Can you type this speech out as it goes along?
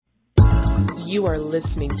You are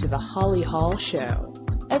listening to The Holly Hall Show.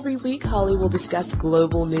 Every week, Holly will discuss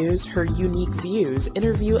global news, her unique views,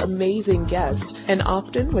 interview amazing guests, and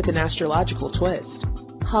often with an astrological twist.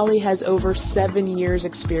 Holly has over 7 years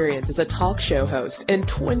experience as a talk show host and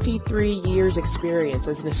 23 years experience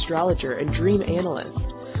as an astrologer and dream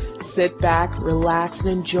analyst. Sit back, relax,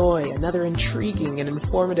 and enjoy another intriguing and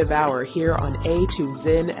informative hour here on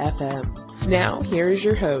A2Zen FM. Now, here's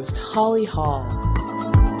your host, Holly Hall.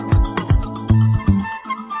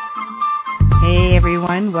 Hey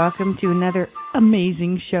everyone, welcome to another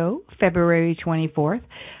amazing show, February 24th,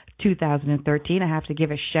 2013. I have to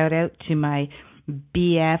give a shout out to my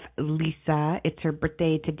BF Lisa. It's her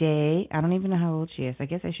birthday today. I don't even know how old she is. I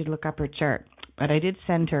guess I should look up her chart. But I did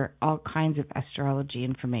send her all kinds of astrology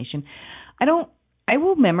information. I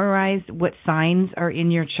will memorize what signs are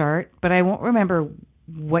in your chart, but I won't remember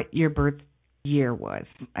what your birth year was.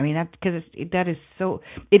 I mean, that's because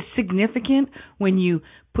it's significant when you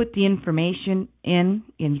put the information in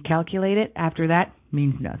and you calculate it. After that,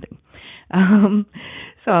 means nothing.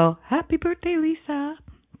 So happy birthday, Lisa.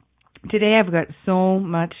 Today I've got so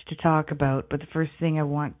much to talk about, but the first thing I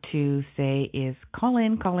want to say is call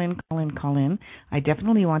in. I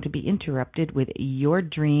definitely want to be interrupted with your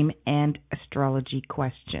dream and astrology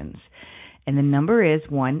questions. And the number is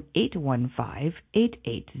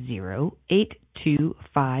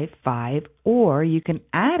 1-815-880-8255, or you can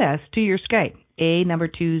add us to your Skype,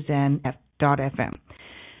 a2zen.fm.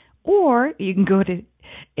 Or you can go to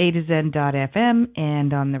a2zen.fm,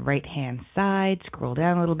 and on the right-hand side, scroll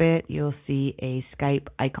down a little bit, you'll see a Skype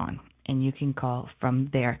icon, and you can call from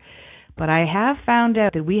there. But I have found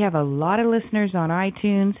out that we have a lot of listeners on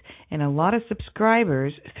iTunes and a lot of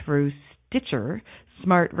subscribers through Stitcher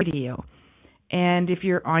Smart Radio. And if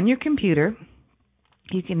you're on your computer,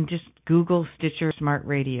 you can just Google Stitcher Smart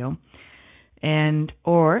Radio.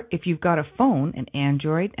 Or if you've got a phone, an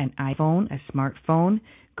Android, an iPhone, a smartphone,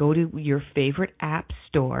 go to your favorite app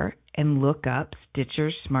store and look up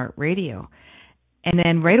Stitcher Smart Radio. And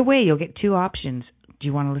then right away you'll get two options. Do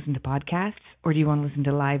you want to listen to podcasts or do you want to listen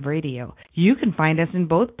to live radio? You can find us in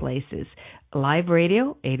both places. Live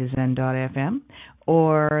radio, a2zen.fm,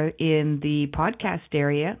 or in the podcast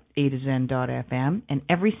area, a2zen.fm, and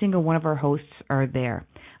every single one of our hosts are there.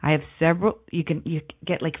 I have several. You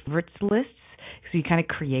get like favorites lists, so you kind of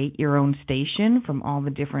create your own station from all the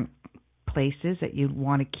different places that you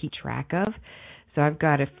want to keep track of. So I've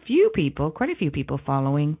got quite a few people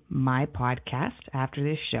following my podcast after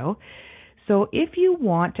this show. So if you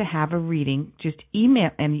want to have a reading, just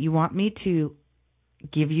email, and you want me to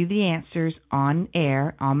give you the answers on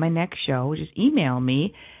air on my next show, just email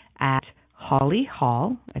me at Holly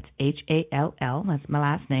Hall, that's Hall, that's my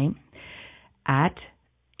last name, at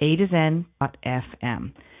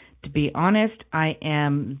a2zen.fm. To be honest, I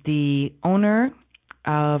am the owner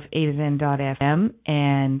of a2zen.fm,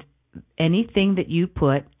 and anything that you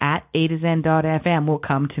put at a2zen.fm will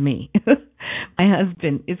come to me. My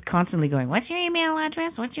husband is constantly going, what's your email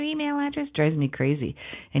address? Drives me crazy.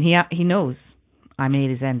 And he knows I'm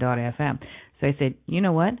a2zen.fm. So I said, you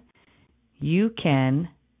know what? You can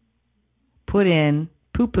put in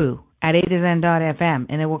poo-poo at a2zen.fm,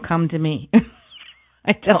 and it will come to me.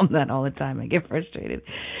 I tell him that all the time. I get frustrated.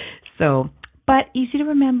 But easy to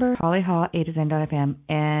remember, Holly Hall,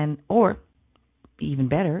 a2zen.fm, or even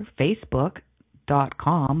better,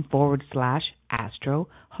 facebook.com/Astro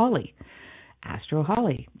Holly. Astro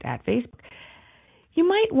Holly at Facebook. You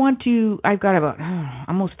might want to, I've got about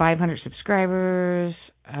almost 500 subscribers,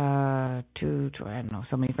 I don't know,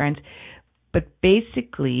 so many friends. But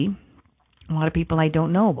basically, a lot of people I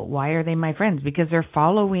don't know, but why are they my friends? Because they're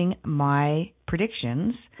following my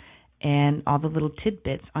predictions and all the little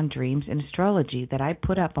tidbits on dreams and astrology that I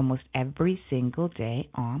put up almost every single day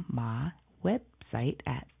on my website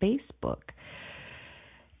at Facebook.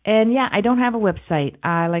 And yeah, I don't have a website.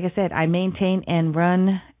 Like I said, I maintain and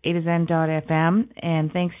run a2zen.fm,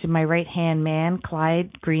 and thanks to my right-hand man,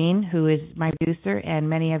 Clyde Green, who is my producer, and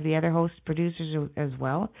many of the other host producers as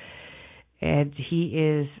well. And he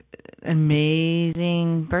is an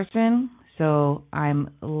amazing person, so I'm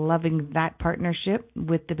loving that partnership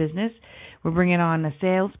with the business. We're bringing on a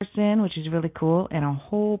salesperson, which is really cool, and a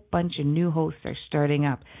whole bunch of new hosts are starting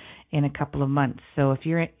up in a couple of months. So if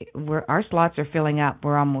our slots are filling up,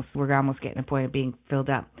 we're almost getting to the point of being filled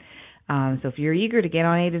up. So if you're eager to get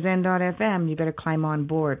on a2zen.fm, you better climb on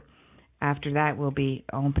board. After that, we'll be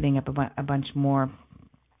opening up a bunch more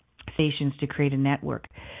stations to create a network.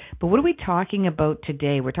 But what are we talking about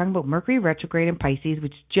today? We're talking about Mercury retrograde in Pisces,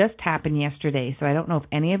 which just happened yesterday. So I don't know if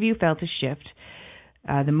any of you felt a shift.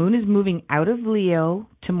 The moon is moving out of Leo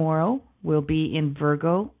tomorrow. We'll be in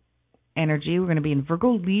Virgo energy. We're going to be in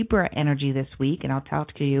Virgo Libra energy this week, and I'll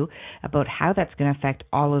talk to you about how that's going to affect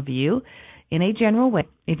all of you in a general way.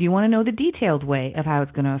 If you want to know the detailed way of how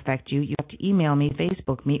it's going to affect you, you have to email me,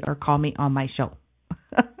 Facebook me, or call me on my show.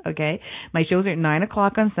 Okay? My shows are at 9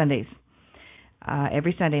 o'clock on Sundays.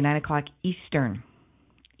 Every Sunday, 9 o'clock Eastern.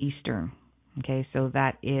 Okay, so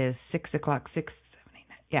that is 6 o'clock, 6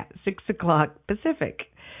 o'clock Pacific,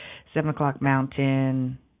 7 o'clock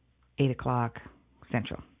Mountain, 8 o'clock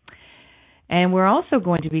Central. And we're also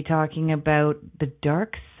going to be talking about the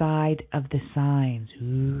dark side of the signs.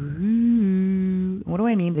 Ooh. What do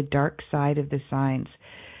I mean, the dark side of the signs?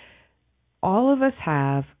 All of us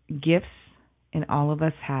have gifts and all of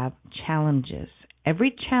us have challenges.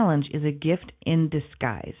 Every challenge is a gift in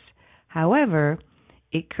disguise. However,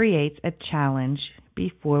 it creates a challenge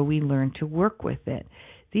before we learn to work with it.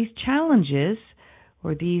 These challenges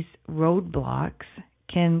or these roadblocks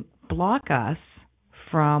can block us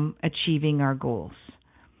from achieving our goals.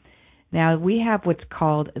 Now, we have what's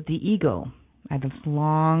called the ego. I had this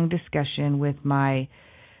long discussion with my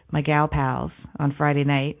gal pals on Friday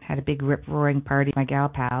night. Had a big rip-roaring party with my gal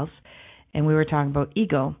pals, and we were talking about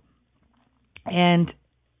ego. And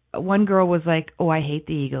one girl was like, "Oh, I hate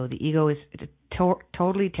the ego. The ego is a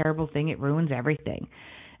totally terrible thing. It ruins everything."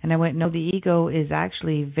 And I went, "No, the ego is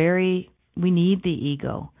actually we need the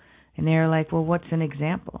ego." And they're like, "Well, what's an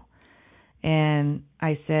example?" And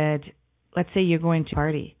I said, let's say you're going to a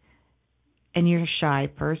party and you're a shy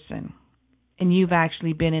person and you've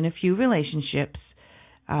actually been in a few relationships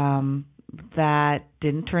that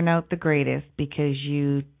didn't turn out the greatest because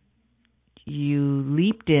you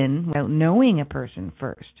leaped in without knowing a person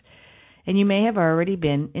first. And you may have already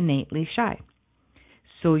been innately shy.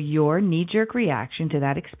 So your knee-jerk reaction to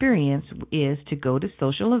that experience is to go to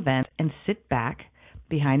social events and sit back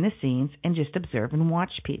behind the scenes and just observe and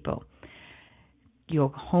watch people.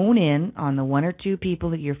 You'll hone in on the one or two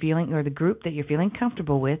people that you're feeling, or the group that you're feeling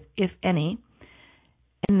comfortable with, if any,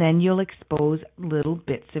 and then you'll expose little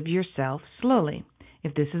bits of yourself slowly.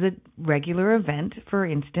 If this is a regular event, for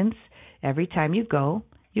instance, every time you go,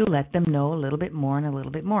 you'll let them know a little bit more and a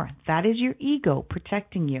little bit more. That is your ego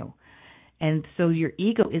protecting you. And so your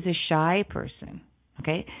ego is a shy person,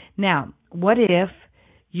 okay? Now, what if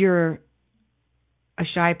you're a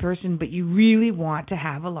shy person, but you really want to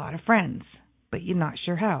have a lot of friends, but you're not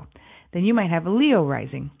sure how? Then you might have a Leo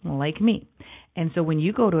rising, like me. And so when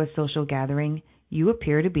you go to a social gathering, you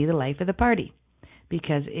appear to be the life of the party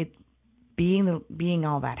because being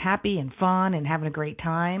all that happy and fun and having a great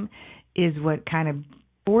time is what kind of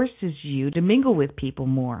forces you to mingle with people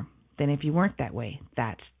more than if you weren't that way.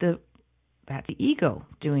 That's the ego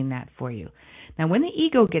doing that for you. Now, when the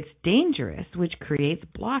ego gets dangerous, which creates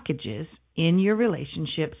blockages in your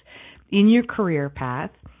relationships, in your career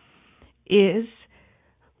path, is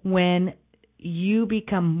when you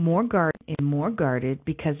become more guarded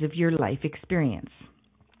because of your life experience.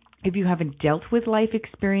 If you haven't dealt with life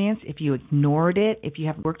experience, if you ignored it, if you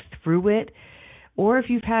haven't worked through it, or if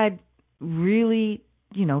you've had really,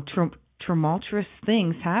 tumultuous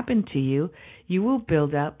things happen to you, you will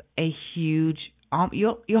build up a huge,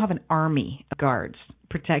 you'll have an army of guards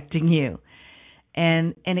protecting you.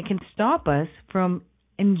 And it can stop us from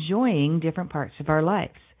enjoying different parts of our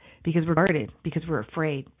lives because we're guarded, because we're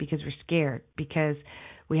afraid, because we're scared, because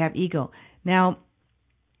we have ego. Now,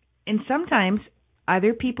 and sometimes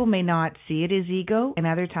other people may not see it as ego, and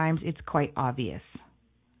other times it's quite obvious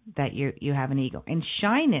that you have an ego. And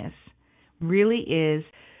shyness really is,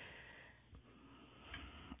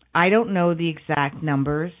 I don't know the exact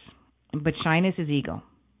numbers, but shyness is ego.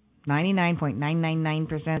 99.999%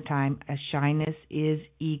 of the time, a shyness is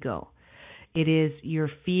ego. It is your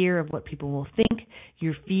fear of what people will think,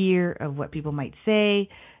 your fear of what people might say,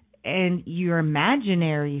 and your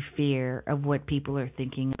imaginary fear of what people are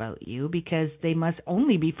thinking about you because they must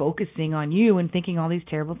only be focusing on you and thinking all these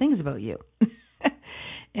terrible things about you.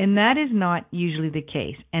 And that is not usually the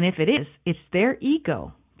case. And if it is, it's their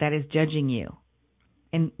ego that is judging you.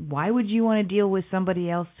 And why would you want to deal with somebody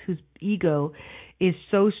else whose ego is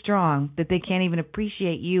so strong that they can't even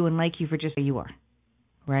appreciate you and like you for just who you are,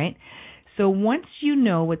 right? So once you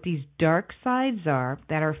know what these dark sides are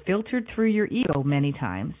that are filtered through your ego many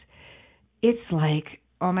times, it's like,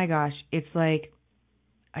 oh my gosh, it's like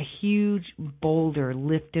a huge boulder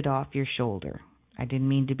lifted off your shoulder. I didn't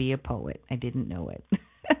mean to be a poet. I didn't know it.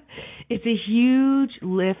 It's a huge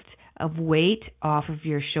lift of weight off of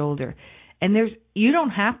your shoulder. And you don't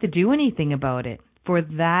have to do anything about it for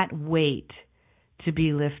that weight to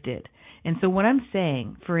be lifted. And so what I'm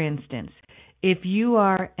saying, for instance, if you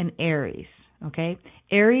are an Aries, Okay?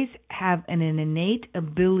 Aries have an innate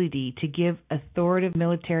ability to give authoritative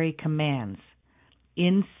military commands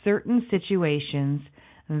in certain situations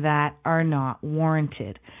that are not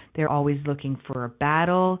warranted. They're always looking for a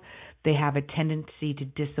battle. They have a tendency to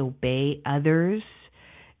disobey others,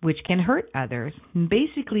 which can hurt others,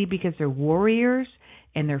 basically because they're warriors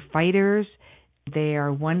and they're fighters. They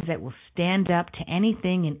are ones that will stand up to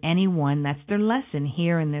anything and anyone. That's their lesson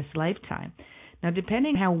here in this lifetime. Now,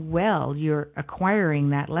 depending on how well you're acquiring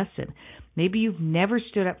that lesson, maybe you've never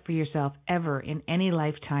stood up for yourself ever in any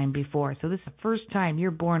lifetime before. So this is the first time you're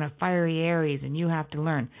born a fiery Aries and you have to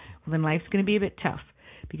learn. Well, then life's going to be a bit tough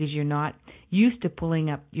because you're not used to pulling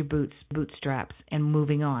up your bootstraps and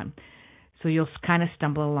moving on. So you'll kind of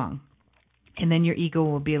stumble along. And then your ego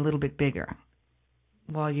will be a little bit bigger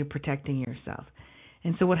while you're protecting yourself.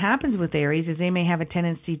 And so what happens with Aries is they may have a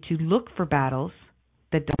tendency to look for battles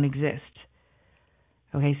that don't exist.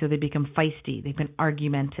 Okay, so they become feisty. They become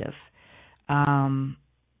argumentative.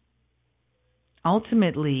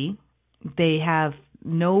 Ultimately, they have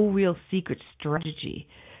no real secret strategy,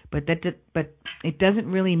 but it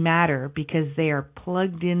doesn't really matter because they are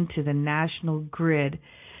plugged into the national grid,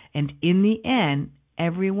 and in the end,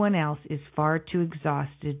 everyone else is far too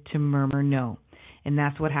exhausted to murmur no. And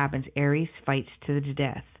that's what happens. Aries fights to the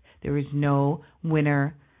death. There is no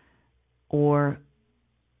winner or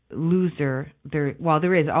loser. There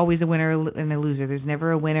is always a winner and a loser. There's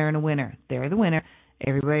never a winner and a winner. They're the winner.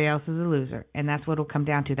 Everybody else is a loser. And that's what it'll come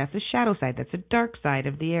down to. That's the shadow side. That's the dark side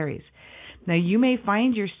of the Aries. Now, you may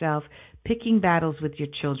find yourself picking battles with your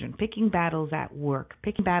children, picking battles at work,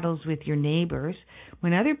 picking battles with your neighbors,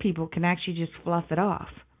 when other people can actually just fluff it off.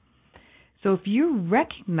 So if you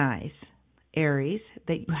recognize, Aries,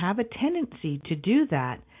 that you have a tendency to do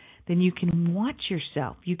that, then you can watch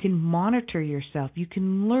yourself. You can monitor yourself. You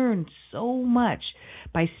can learn so much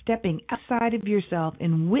by stepping outside of yourself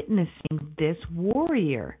and witnessing this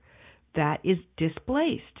warrior that is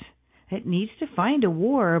displaced. It needs to find a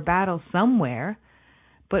war or battle somewhere,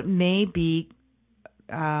 but may be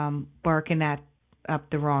barking up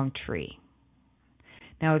the wrong tree.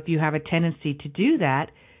 Now, if you have a tendency to do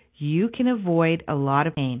that, you can avoid a lot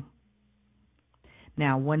of pain.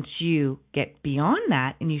 Now, once you get beyond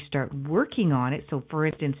that and you start working on it, so for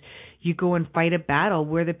instance, you go and fight a battle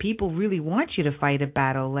where the people really want you to fight a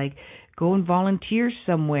battle, like go and volunteer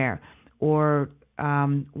somewhere or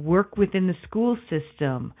work within the school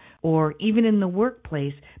system or even in the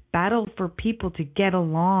workplace, battle for people to get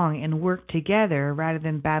along and work together rather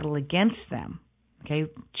than battle against them. Okay,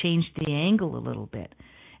 change the angle a little bit.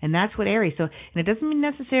 And that's what Aries. So, and it doesn't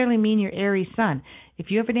necessarily mean you're Aries sun. If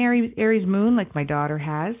you have an Aries moon, like my daughter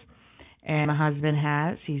has, and my husband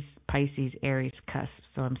has, he's Pisces Aries cusp.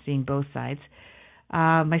 So I'm seeing both sides.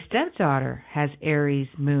 My stepdaughter has Aries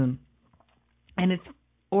moon, and it's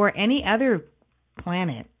or any other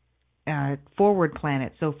planet, forward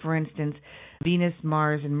planet. So, for instance, Venus,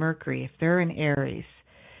 Mars, and Mercury. If they're in Aries,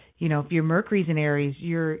 you know, if your Mercury's in Aries,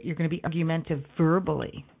 you're going to be argumentative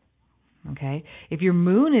verbally. Okay, if your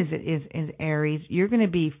moon is Aries, you're going to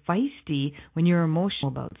be feisty when you're emotional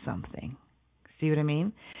about something. See what I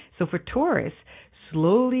mean? So for Taurus,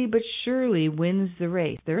 slowly but surely wins the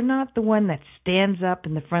race. They're not the one that stands up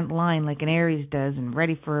in the front line like an Aries does and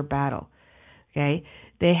ready for a battle. Okay,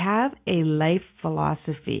 they have a life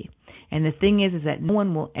philosophy, and the thing is that no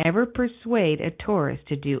one will ever persuade a Taurus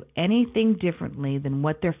to do anything differently than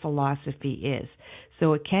what their philosophy is.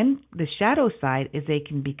 So the shadow side is they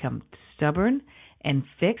can become stubborn and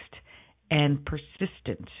fixed and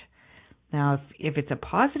persistent. Now, if it's a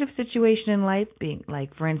positive situation in life, being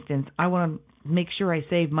like, for instance, I want to make sure I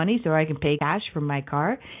save money so I can pay cash for my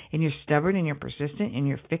car, and you're stubborn and you're persistent and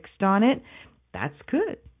you're fixed on it, that's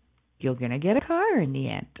good. You're going to get a car in the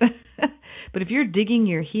end. But if you're digging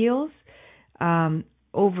your heels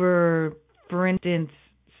over, for instance,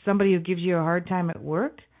 somebody who gives you a hard time at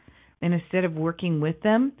work, and instead of working with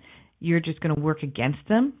them, you're just going to work against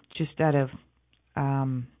them just out of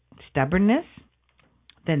stubbornness,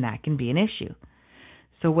 then that can be an issue.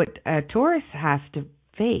 So what a Taurus has to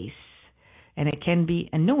face, and it can be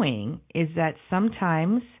annoying, is that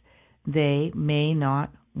sometimes they may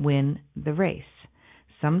not win the race.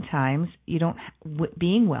 Sometimes you don't,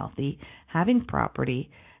 being wealthy, having property,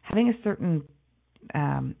 having a certain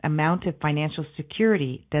amount of financial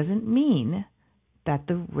security doesn't mean that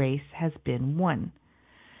the race has been won.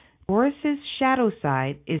 Taurus's shadow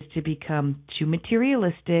side is to become too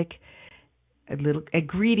materialistic, a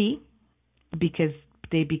greedy, because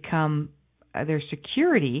they become their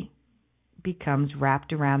security becomes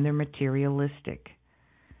wrapped around their materialistic,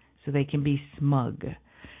 so they can be smug.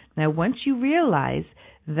 Now, once you realize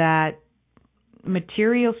that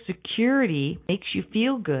material security makes you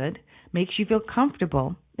feel good, makes you feel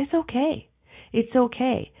comfortable, it's okay. It's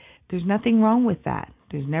okay. There's nothing wrong with that.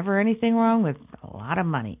 There's never anything wrong with a lot of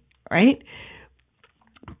money, right?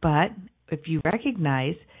 But if you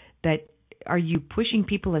recognize that, are you pushing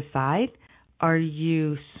people aside? Are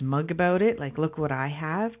you smug about it? Like, look what I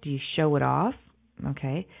have. Do you show it off?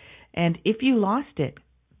 Okay. And if you lost it,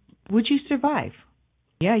 would you survive?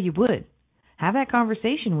 Yeah, you would. Have that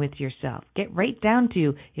conversation with yourself. Get right down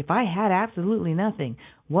to, if I had absolutely nothing,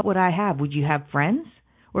 what would I have? Would you have friends?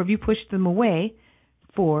 Or have you pushed them away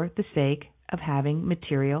for the sake of having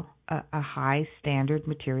material, a high standard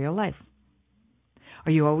material life?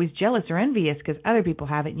 Are you always jealous or envious because other people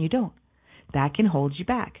have it and you don't? That can hold you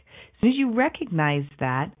back. As soon as you recognize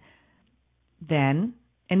that, then,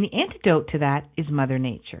 and the antidote to that is Mother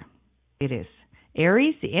Nature. It is.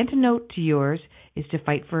 Aries, the antidote to yours is to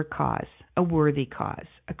fight for a cause, a worthy cause,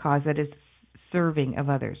 a cause that is serving of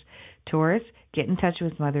others. Taurus, get in touch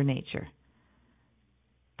with Mother Nature.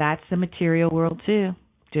 That's the material world too,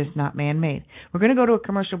 just not man-made. We're going to go to a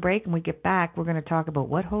commercial break, and when we get back, we're going to talk about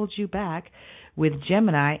what holds you back with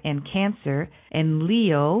Gemini and Cancer and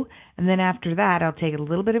Leo. And then after that, I'll take a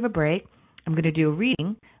little bit of a break. I'm going to do a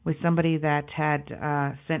reading with somebody that had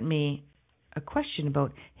sent me a question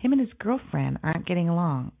about him and his girlfriend aren't getting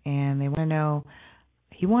along, and they want to know,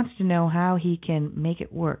 he wants to know how he can make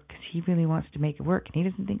it work, because he really wants to make it work, and he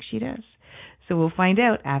doesn't think she does. So we'll find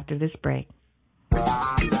out after this break.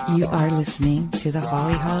 You are listening to the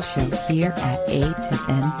Holly Hall Show here at A to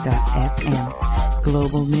Zen.fm.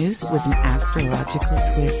 Global news with an astrological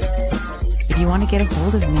twist. If you want to get a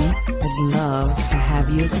hold of me, I'd love to have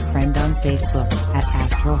you as a friend on Facebook at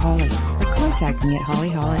Astro Holly, or contact me at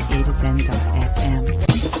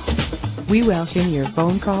hollyhall@atozen.fm. We welcome your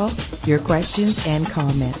phone call, your questions, and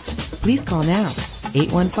comments. Please call now,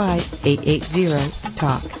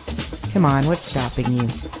 815-880-TALK. Come on, what's stopping you?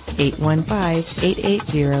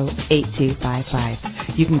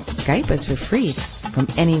 815-880-8255. You can Skype us for free from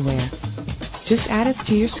anywhere. Just add us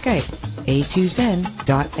to your Skype.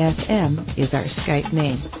 A2Zen.fm is our Skype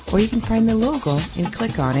name, or you can find the logo and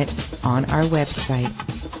click on it on our website.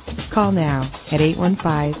 Call now at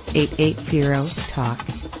 815-880-TALK.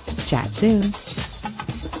 Chat soon.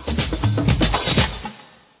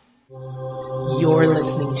 You're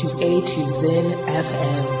listening to A2Zen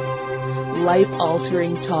FM.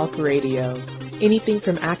 Life-altering talk radio. Anything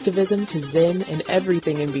from activism to Zen and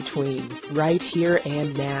everything in between, right here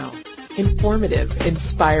and now. Informative,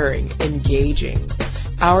 inspiring, engaging.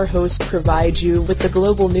 Our hosts provide you with the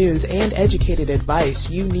global news and educated advice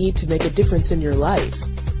you need to make a difference in your life,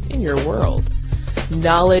 in your world.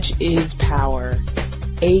 Knowledge is power.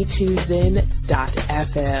 A2Zen.fm.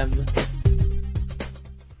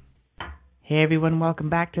 Hey everyone, welcome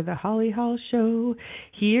back to the Holly Hall Show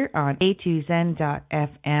here on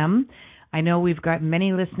A2Zen.fm. I know we've got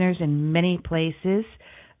many listeners in many places,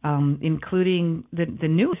 including the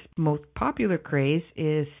newest, most popular craze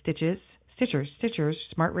is Stitcher's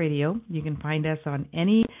Smart Radio. You can find us on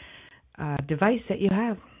any device that you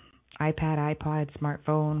have, iPad, iPod,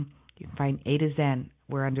 smartphone. You can find A to Zen.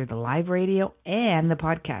 We're under the live radio and the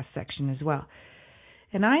podcast section as well.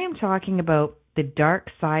 And I am talking about the dark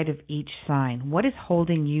side of each sign. What is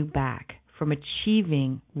holding you back from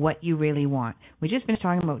achieving what you really want? We just finished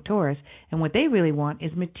talking about Taurus, and what they really want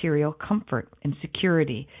is material comfort and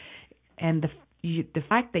security. And the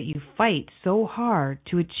fact that you fight so hard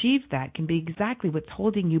to achieve that can be exactly what's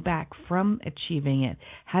holding you back from achieving it.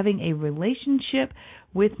 Having a relationship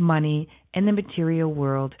with money and the material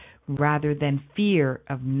world rather than fear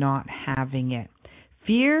of not having it.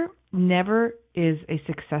 Fear never is a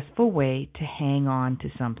successful way to hang on to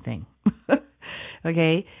something.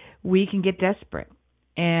 Okay? We can get desperate.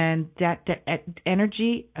 And that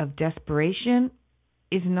energy of desperation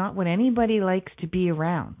is not what anybody likes to be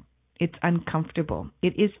around. It's uncomfortable.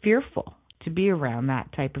 It is fearful to be around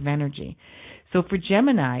that type of energy. So for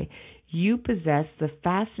Gemini, you possess the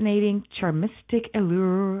fascinating, charmistic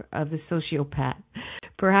allure of the sociopath.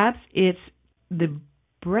 Perhaps it's the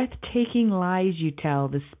breathtaking lies you tell,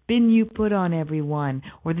 the spin you put on everyone,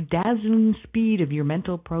 or the dazzling speed of your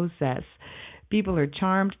mental process. People are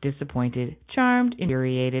charmed, disappointed, charmed,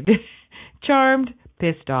 infuriated, charmed,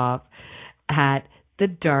 pissed off at the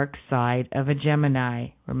dark side of a Gemini.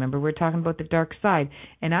 Remember, we're talking about the dark side.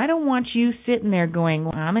 And I don't want you sitting there going,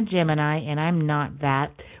 well, I'm a Gemini and I'm not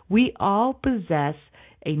that. We all possess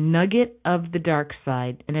a nugget of the dark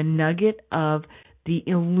side and a nugget of the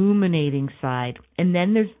illuminating side. And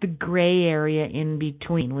then there's the gray area in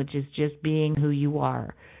between, which is just being who you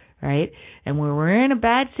are. right? And when we're in a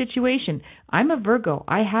bad situation, I'm a Virgo.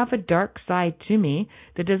 I have a dark side to me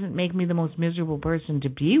that doesn't make me the most miserable person to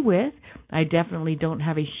be with. I definitely don't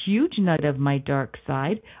have a huge nugget of my dark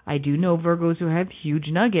side. I do know Virgos who have huge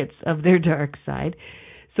nuggets of their dark side.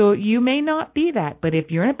 So you may not be that, but if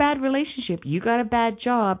you're in a bad relationship, you got a bad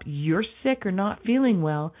job, you're sick or not feeling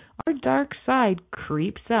well, our dark side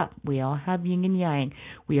creeps up. We all have yin and yang.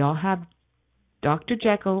 We all have Dr.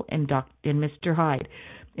 Jekyll and Mr. Hyde.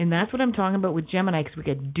 And that's what I'm talking about with Gemini, because we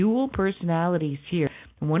get dual personalities here.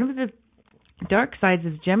 And one of the dark sides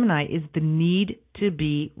of Gemini is the need to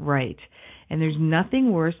be right. And there's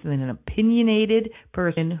nothing worse than an opinionated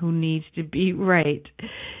person who needs to be right.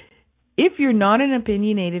 If you're not an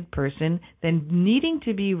opinionated person, then needing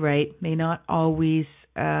to be right may not always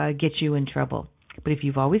get you in trouble. But if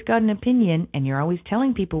you've always got an opinion and you're always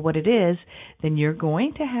telling people what it is, then you're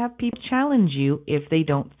going to have people challenge you if they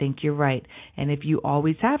don't think you're right. And if you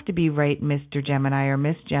always have to be right, Mr. Gemini or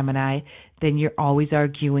Miss Gemini, then you're always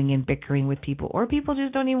arguing and bickering with people. Or people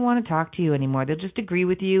just don't even want to talk to you anymore. They'll just agree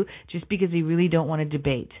with you just because they really don't want to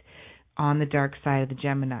debate on the dark side of the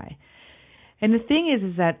Gemini. And the thing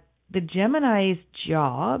is that the Gemini's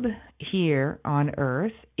job here on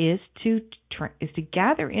Earth is to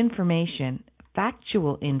gather information,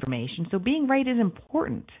 factual information. So being right is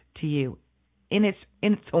important to you in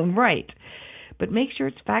its own right. But make sure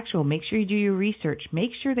it's factual. Make sure you do your research.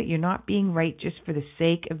 Make sure that you're not being right just for the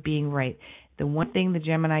sake of being right. The one thing the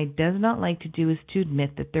Gemini does not like to do is to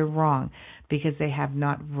admit that they're wrong, because they have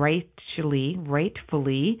not rightfully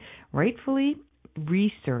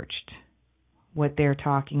researched what they're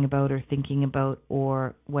talking about or thinking about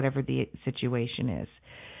or whatever the situation is.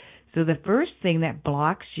 So the first thing that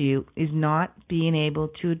blocks you is not being able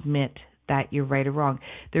to admit that you're right or wrong.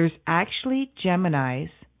 There's actually Geminis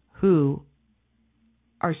who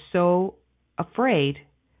are so afraid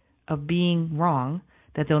of being wrong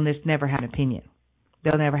that they'll just never have an opinion.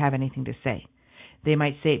 They'll never have anything to say. They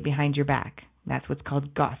might say it behind your back. That's what's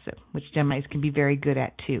called gossip, which Geminis can be very good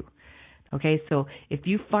at too. Okay, so if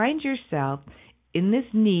you find yourself in this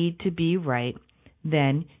need to be right,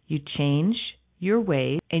 then you change your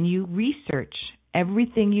ways and you research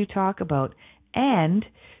everything you talk about, and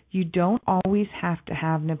you don't always have to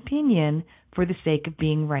have an opinion for the sake of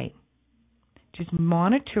being right. Just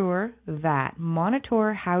monitor that.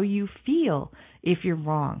 Monitor how you feel if you're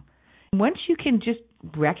wrong. Once you can just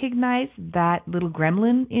recognize that little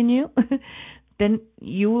gremlin in you, then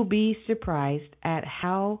you will be surprised at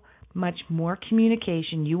how much more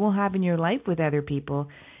communication you will have in your life with other people.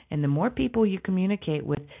 And the more people you communicate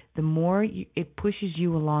with, the more it pushes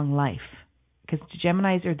you along life. Because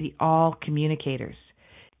Geminis are the all communicators.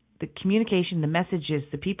 The communication, the messages,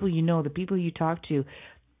 the people you know, the people you talk to,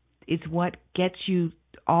 it's what gets you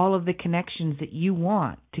all of the connections that you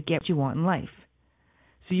want to get what you want in life.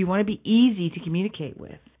 So you want to be easy to communicate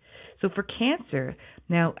with. So for Cancer,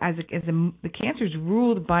 now the Cancer is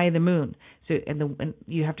ruled by the moon. So and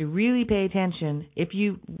you have to really pay attention if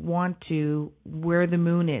you want to where the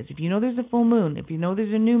moon is. If you know there's a full moon, if you know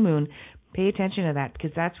there's a new moon, pay attention to that,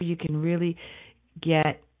 because that's where you can really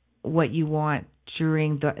get what you want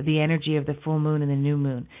during the energy of the full moon and the new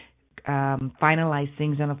moon. Finalize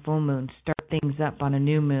things on a full moon, start things up on a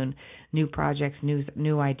new moon, new projects,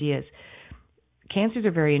 new ideas. Cancers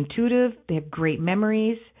are very intuitive. They have great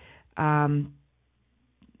memories.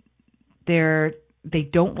 They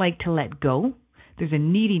don't like to let go. There's a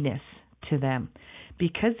neediness to them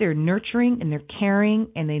because they're nurturing and they're caring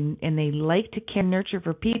and they like to care and nurture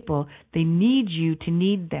for people. They need you to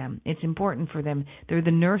need them. It's important for them. They're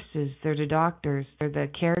the nurses. They're the doctors. They're the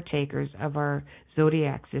caretakers of our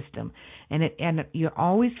zodiac system. And you're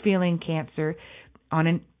always feeling, Cancer,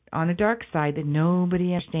 on a dark side, that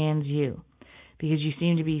nobody understands you, because you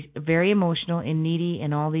seem to be very emotional and needy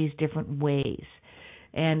in all these different ways.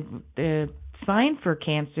 And the sign for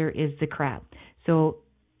Cancer is the Crab. So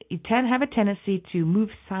you have a tendency to move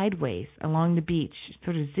sideways along the beach,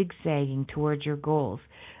 sort of zigzagging towards your goals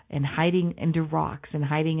and hiding under rocks and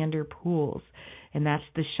hiding under pools. And that's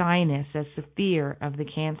the shyness, that's the fear of the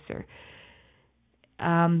Cancer.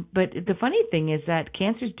 But the funny thing is that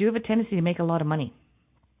Cancers do have a tendency to make a lot of money,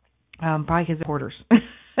 probably because they're hoarders.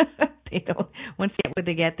 They don't. Once they get what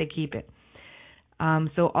they get, they keep it.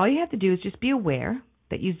 So all you have to do is just be aware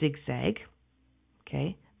that you zigzag.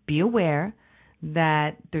 Okay, be aware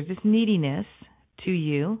that there's this neediness to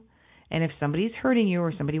you, and if somebody's hurting you,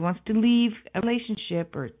 or somebody wants to leave a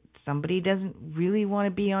relationship, or somebody doesn't really want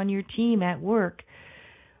to be on your team at work,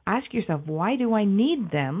 ask yourself, why do I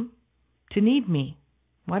need them to need me?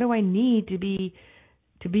 Why do I need to be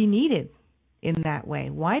needed? in that way?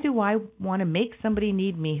 Why do I want to make somebody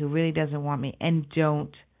need me who really doesn't want me? And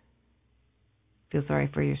don't feel sorry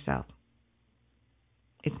for yourself.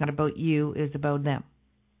 It's not about you, it's about them.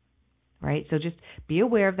 Right? So just be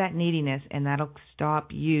aware of that neediness, and that'll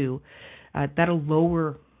stop you. That'll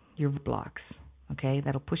lower your blocks. Okay?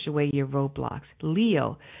 That'll push away your roadblocks.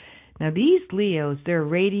 Leo. Now these Leos, they're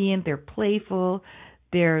radiant, they're playful,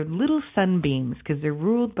 they're little sunbeams because they're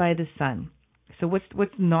ruled by the sun. So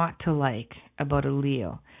what's not to like about a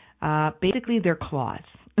Leo? Basically, their claws.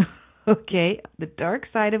 Okay? The dark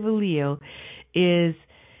side of a Leo is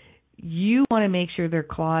you want to make sure their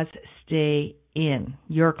claws stay in.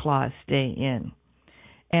 Your claws stay in.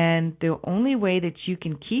 And the only way that you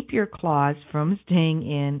can keep your claws from staying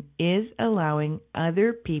in is allowing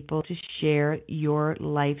other people to share your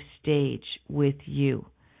life stage with you.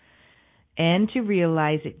 And to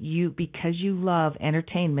realize that you, because you love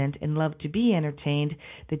entertainment and love to be entertained,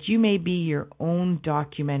 that you may be your own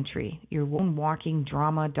documentary, your own walking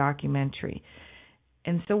drama documentary.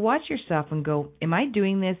 And so watch yourself and go, am I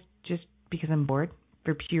doing this just because I'm bored,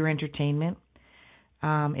 for pure entertainment?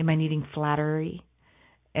 Am I needing flattery?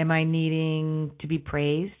 Am I needing to be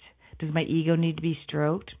praised? Does my ego need to be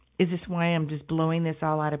stroked? Is this why I'm just blowing this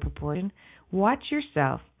all out of proportion? Watch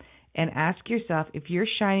yourself and ask yourself if you're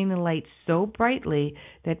shining the light so brightly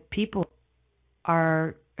that people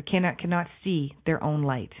cannot see their own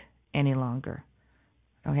light any longer.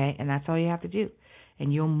 Okay? And that's all you have to do.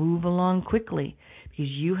 And you'll move along quickly because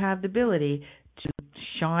you have the ability to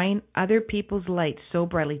shine other people's light so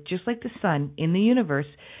brightly, just like the sun in the universe.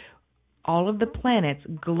 All of the planets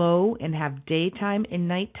glow and have daytime and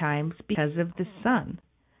night times because of the sun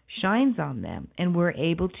shines on them, and we're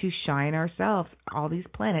able to shine ourselves, all these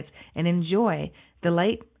planets, and enjoy the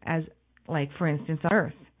light as, like, for instance, on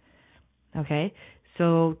Earth. Okay?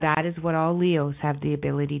 So that is what all Leos have the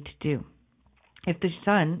ability to do. If the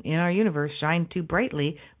sun in our universe shined too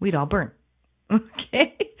brightly, we'd all burn.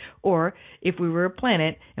 Okay? Or if we were a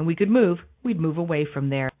planet and we could move, we'd move away from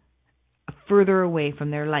there, further away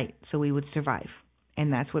from their light, so we would survive.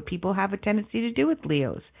 And that's what people have a tendency to do with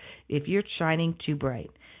Leos. If you're shining too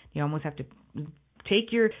bright, you almost have to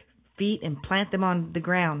take your feet and plant them on the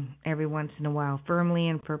ground every once in a while, firmly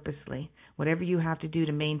and purposely. Whatever you have to do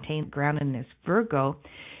to maintain groundedness. Virgo,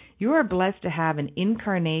 you are blessed to have an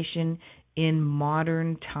incarnation in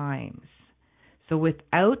modern times. So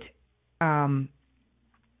without the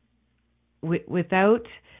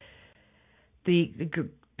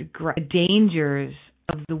dangers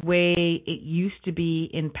of the way it used to be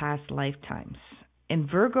in past lifetimes. And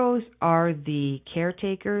Virgos are the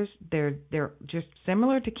caretakers. They're just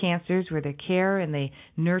similar to Cancers, where they care and they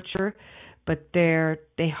nurture, but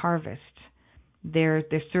they harvest. They're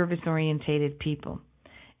service-orientated people,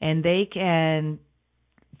 and they can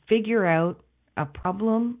figure out a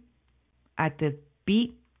problem at the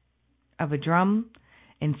beat of a drum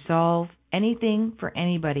and solve anything for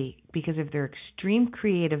anybody because of their extreme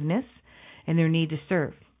creativeness and their need to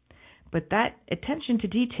serve. But that attention to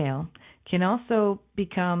detail can also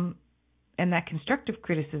become, and that constructive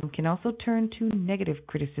criticism can also turn to negative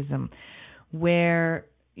criticism, where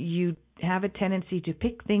you have a tendency to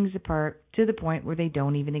pick things apart to the point where they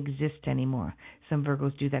don't even exist anymore. Some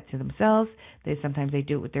Virgos do that to themselves. Sometimes they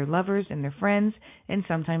do it with their lovers and their friends, and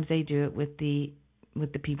sometimes they do it with the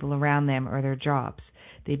people around them or their jobs.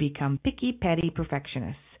 They become picky, petty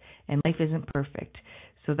perfectionists, and life isn't perfect.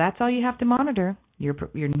 So that's all you have to monitor, your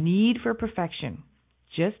need for perfection.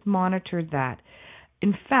 Just monitor that.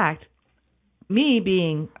 In fact, me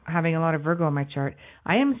having a lot of Virgo on my chart,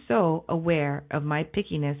 I am so aware of my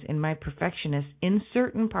pickiness and my perfectionist in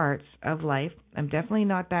certain parts of life. I'm definitely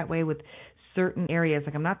not that way with certain areas.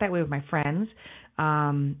 Like, I'm not that way with my friends.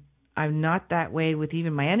 I'm not that way with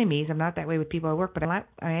even my enemies. I'm not that way with people I work, but I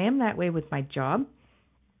am that way with my job.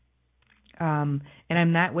 And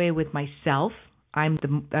I'm that way with myself. I'm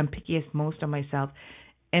pickiest most on myself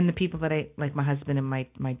and the people that I like, my husband and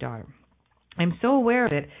my daughter. I'm so aware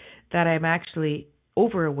of it that I'm actually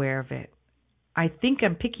over aware of it. I think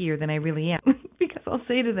I'm pickier than I really am because I'll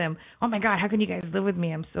say to them, "Oh my God, how can you guys live with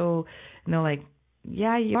me? I'm so," and they're like,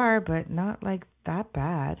 "Yeah, you are, but not like that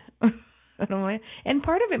bad." I don't know. And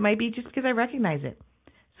part of it might be just because I recognize it,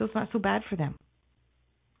 so it's not so bad for them.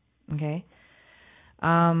 Okay,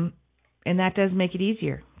 and that does make it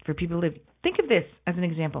easier for people to live. Think of this as an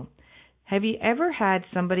example. Have you ever had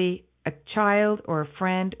somebody, a child or a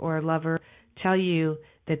friend or a lover, tell you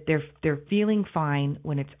that they're feeling fine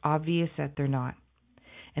when it's obvious that they're not?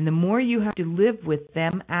 And the more you have to live with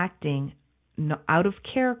them acting out of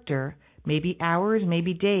character, maybe hours,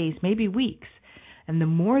 maybe days, maybe weeks, and the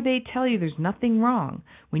more they tell you there's nothing wrong,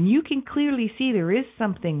 when you can clearly see there is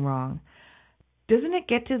something wrong, doesn't it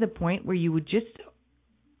get to the point where you would just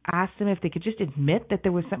ask them if they could just admit that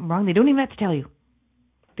there was something wrong? They don't even have to tell you.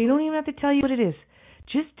 They don't even have to tell you what it is.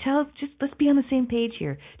 Just let's be on the same page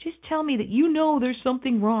here. Just tell me that you know there's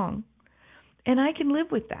something wrong, and I can live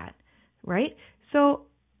with that, right? So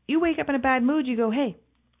you wake up in a bad mood, you go, hey,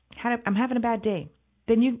 I'm having a bad day.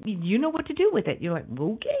 Then you know what to do with it. You're like,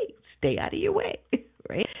 okay, stay out of your way,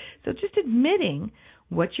 right? So just admitting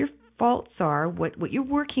what your faults are, what you're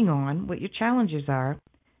working on, what your challenges are,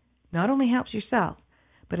 not only helps yourself,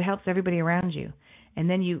 but it helps everybody around you. And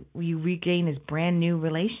then you regain this brand new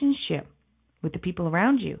relationship with the people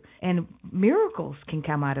around you. And miracles can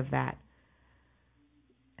come out of that.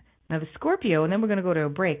 Now the Scorpio, and then we're going to go to a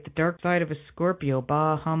break, the dark side of a Scorpio,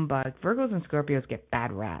 bah humbug. Virgos and Scorpios get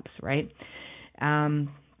bad raps, right? The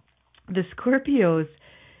Scorpios,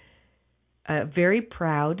 very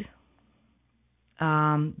proud.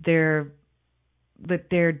 Their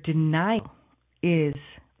denial is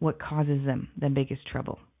what causes them the biggest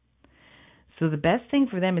trouble. So the best thing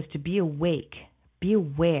for them is to be awake, be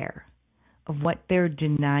aware of what they're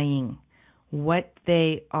denying, what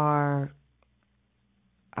they are,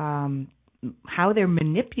 how they're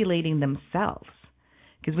manipulating themselves.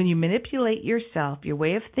 Because when you manipulate yourself, your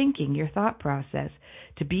way of thinking, your thought process,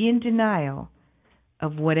 to be in denial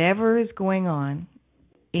of whatever is going on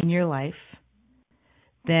in your life,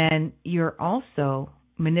 then you're also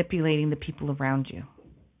manipulating the people around you.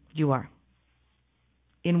 You are.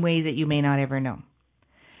 In ways that you may not ever know.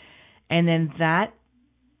 And then that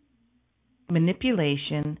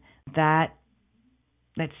manipulation, that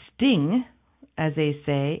sting, as they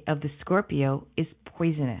say, of the Scorpio is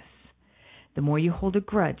poisonous. The more you hold a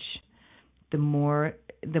grudge, the more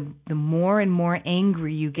and more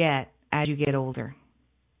angry you get as you get older.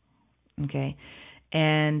 Okay?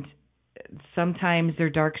 And sometimes their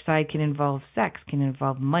dark side can involve sex, can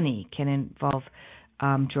involve money, can involve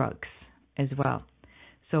drugs as well.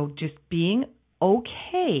 So just being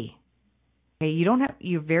okay.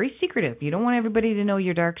 You're very secretive. You don't want everybody to know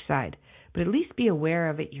your dark side, but at least be aware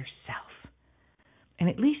of it yourself. And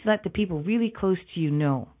at least let the people really close to you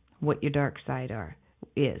know what your dark side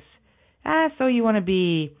is. So you want to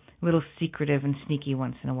be a little secretive and sneaky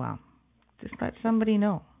once in a while. Just let somebody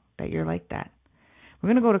know that you're like that. We're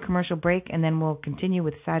going to go to commercial break, and then we'll continue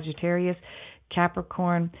with Sagittarius,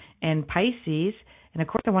 Capricorn, and Pisces. And, of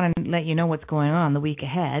course, I want to let you know what's going on the week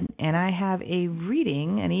ahead. And I have an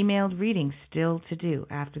emailed reading still to do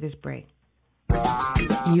after this break.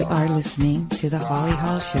 You are listening to The Holly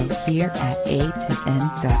Hall Show here at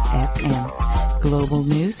A2Zen.fm. Global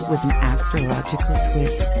news with an astrological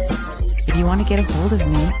twist. If you want to get a hold of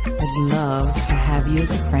me, I'd love to have you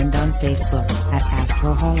as a friend on Facebook at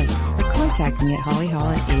Astro Holly, or contact me at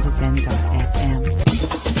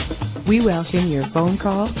hollyhall@A2Zen.fm. We welcome your phone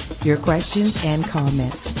call, your questions, and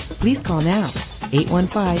comments. Please call now,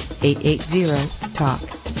 815-880-TALK.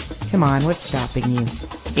 Come on, what's stopping you?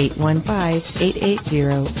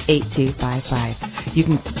 815-880-8255. You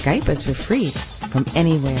can Skype us for free from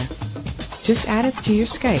anywhere. Just add us to your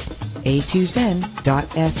Skype.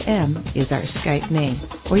 A2Zen.fm is our Skype name,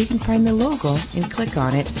 or you can find the logo and click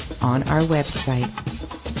on it on our website.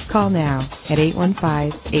 Call now at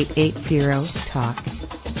 815-880-TALK.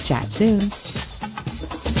 Chat soon.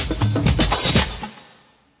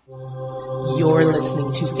 You're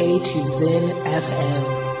listening to A2Zen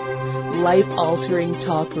FM, life-altering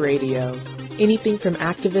talk radio. Anything from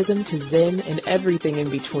activism to Zen and everything in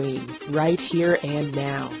between, right here and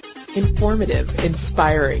now. Informative,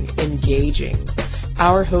 inspiring, engaging.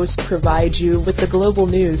 Our hosts provide you with the global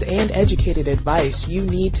news and educated advice you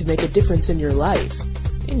need to make a difference in your life,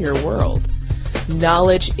 in your world.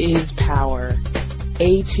 Knowledge is power.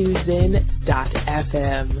 A2Zen.fm.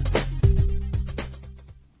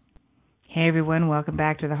 Hey everyone, welcome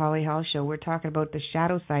back to the Holly Hall Show. We're talking about the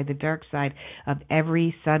shadow side, the dark side of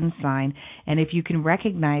every sun sign. And if you can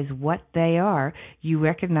recognize what they are, you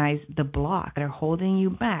recognize the block that are holding you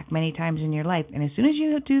back many times in your life. And as soon as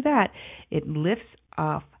you do that, it lifts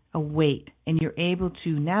off a weight and you're able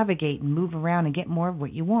to navigate and move around and get more of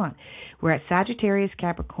what you want. We're at Sagittarius,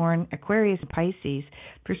 Capricorn, Aquarius, Pisces.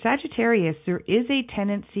 For Sagittarius, there is a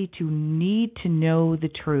tendency to need to know the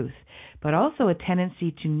truth, but also a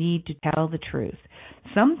tendency to need to tell the truth.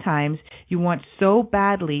 Sometimes you want so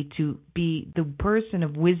badly to be the person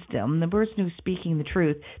of wisdom, the person who's speaking the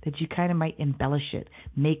truth, that you kind of might embellish it,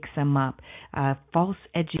 make some up, false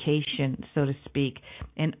education, so to speak.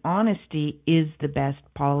 And honesty is the best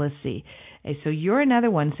policy. And so you're another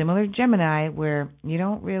one, similar to Gemini, where you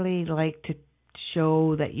don't really like to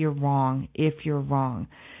show that you're wrong if you're wrong.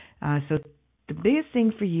 So the biggest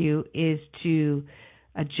thing for you is to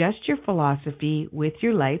adjust your philosophy with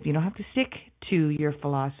your life. You don't have to stick to your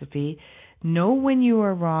philosophy. Know when you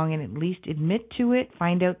are wrong and at least admit to it,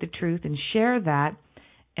 find out the truth and share that,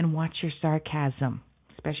 and watch your sarcasm,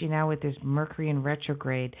 especially now with this Mercury in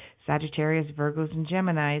retrograde. Sagittarius, Virgos, and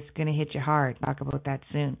Gemini is going to hit you hard. Talk about that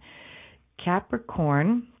soon.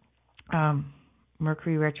 Capricorn,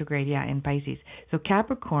 Mercury retrograde, in Pisces. So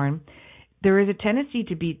Capricorn, there is a tendency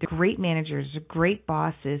to be the great managers, the great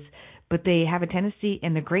bosses, but they have a tendency,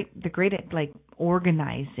 and they're great at like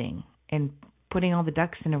organizing and putting all the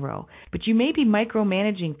ducks in a row. But you may be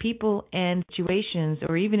micromanaging people and situations,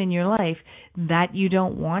 or even in your life, that you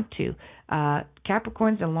don't want to.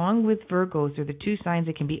 Capricorns, along with Virgos, are the two signs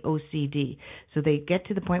that can be OCD. So they get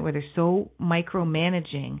to the point where they're so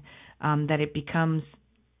micromanaging that it becomes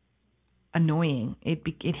annoying.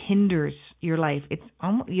 It hinders your life. It's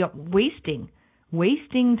almost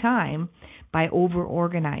wasting time by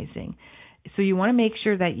over-organizing. So you want to make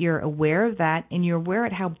sure that you're aware of that, and you're aware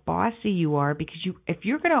of how bossy you are, because if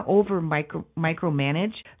you're going to over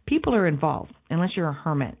micromanage, people are involved, unless you're a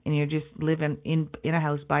hermit and you're just living in a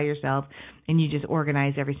house by yourself and you just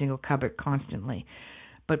organize every single cupboard constantly.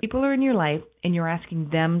 But people are in your life and you're asking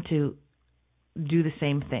them to do the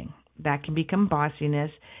same thing. That can become bossiness,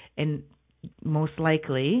 and most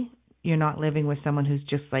likely you're not living with someone who's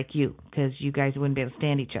just like you, because you guys wouldn't be able to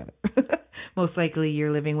stand each other. Most likely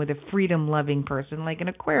you're living with a freedom-loving person like an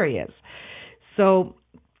Aquarius. So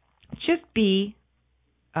just be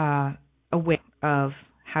aware of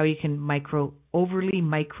how you can overly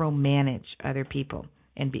micromanage other people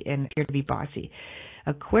and appear to be bossy.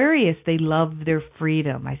 Aquarius, they love their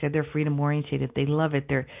freedom. I said they're freedom-orientated. They love it.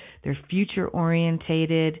 They're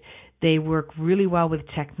future-orientated. They work really well with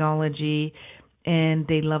technology, and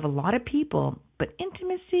they love a lot of people. But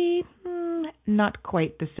intimacy, not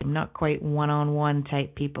quite the same, not quite one-on-one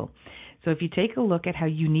type people. So if you take a look at how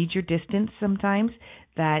you need your distance sometimes,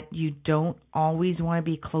 that you don't always want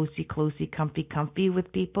to be closey, comfy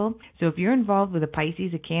with people. So if you're involved with a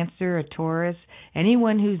Pisces, a Cancer, a Taurus,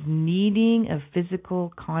 anyone who's needing a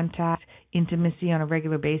physical contact, intimacy on a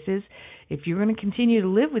regular basis, if you're going to continue to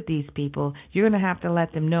live with these people, you're going to have to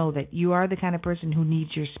let them know that you are the kind of person who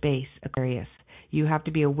needs your space, Aquarius. You have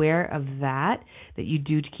to be aware of that you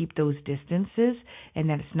do to keep those distances, and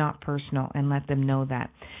that it's not personal, and let them know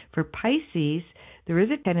that. For Pisces, there is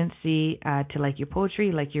a tendency to like your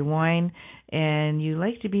poetry, like your wine, and you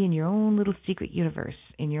like to be in your own little secret universe,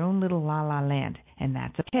 in your own little la-la land, and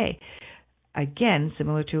that's okay. Again,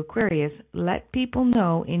 similar to Aquarius, let people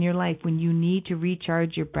know in your life when you need to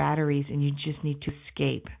recharge your batteries and you just need to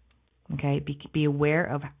escape. Okay, be aware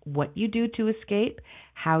of what you do to escape,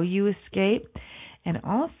 how you escape, and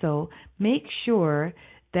also make sure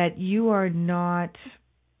that you are not,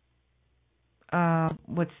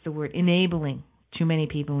 enabling too many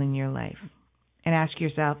people in your life. And ask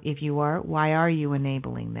yourself, if you are, why are you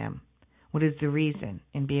enabling them? What is the reason?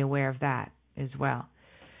 And be aware of that as well.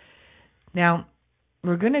 Now,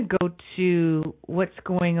 we're going to go to what's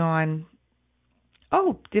going on.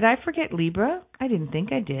 Oh, did I forget Libra? I didn't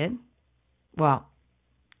think I did. Well,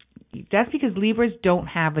 that's because Libras don't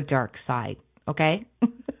have a dark side, okay?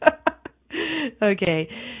 Okay.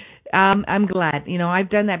 I'm glad. I've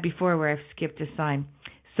done that before where I've skipped a sign.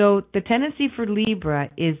 So the tendency for Libra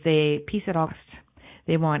is peace at all costs.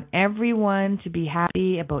 They want everyone to be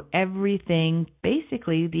happy about everything.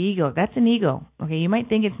 Basically, the ego. That's an ego. Okay, you might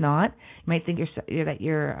think it's not. You might think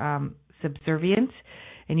you're subservient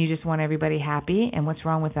and you just want everybody happy. And what's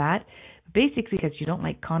wrong with that? Basically, because you don't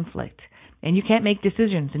like conflict. And you can't make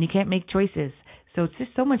decisions and you can't make choices. So it's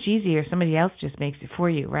just so much easier if somebody else just makes it for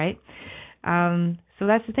you, right? So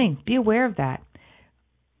that's the thing. Be aware of that.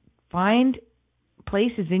 Find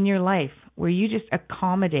places in your life where you just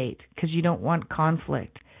accommodate because you don't want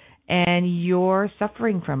conflict. And you're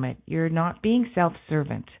suffering from it. You're not being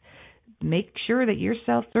self-servant. Make sure that you're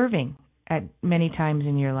self-serving at many times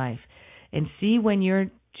in your life. And see when you're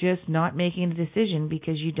just not making a decision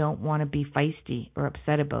because you don't want to be feisty or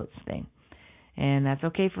upset about something. And that's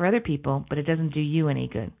okay for other people, but it doesn't do you any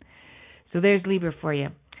good. So there's Libra for you.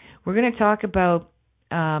 We're going to talk about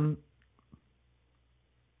Bob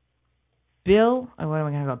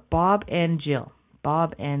and Jill.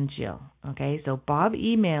 Bob and Jill. Okay, so Bob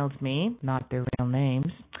emailed me, not their real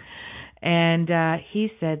names, and he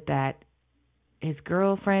said that his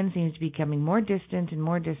girlfriend seems to be becoming more distant,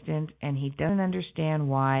 and he doesn't understand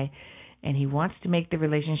why, and he wants to make the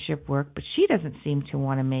relationship work, but she doesn't seem to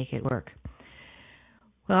want to make it work.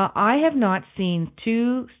 Well, I have not seen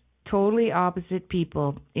two totally opposite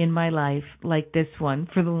people in my life, like this one,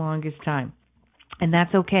 for the longest time. And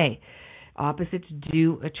that's okay. Opposites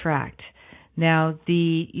do attract. Now,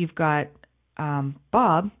 you've got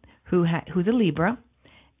Bob, who's a Libra,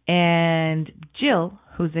 and Jill,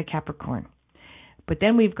 who's a Capricorn. But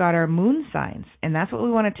then we've got our moon signs, and that's what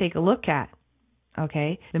we want to take a look at.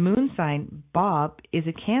 Okay? The moon sign, Bob, is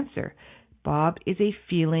a Cancer. Bob is a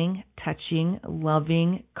feeling, touching,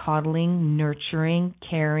 loving, coddling, nurturing,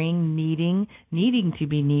 caring, needing to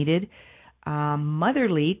be needed,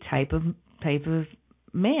 motherly type of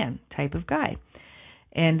man, type of guy.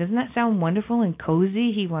 And doesn't that sound wonderful and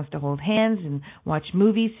cozy? He wants to hold hands and watch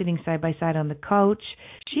movies sitting side by side on the couch.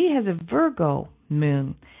 She has a Virgo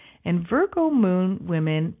moon. And Virgo moon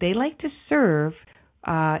women, they like to serve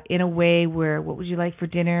in a way where, what would you like for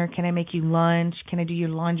dinner? Can I make you lunch? Can I do your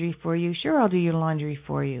laundry for you? Sure, I'll do your laundry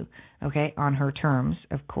for you. Okay, on her terms,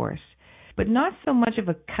 of course. But not so much of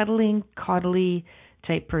a cuddling, coddly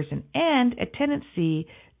type person. And a tendency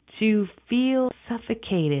to feel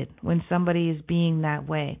suffocated when somebody is being that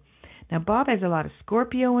way. Now, Bob has a lot of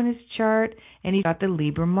Scorpio in his chart, and he's got the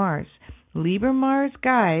Libra Mars. Libra Mars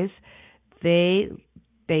guys, they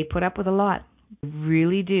put up with a lot,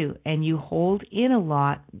 really do, and you hold in a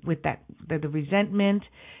lot with that the resentment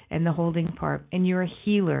and the holding part. And you're a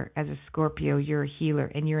healer as a Scorpio. You're a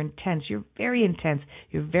healer, and you're intense. You're very intense.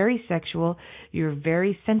 You're very sexual. You're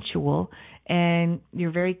very sensual, and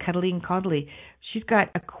you're very cuddly and coddly. She's got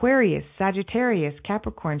Aquarius, Sagittarius,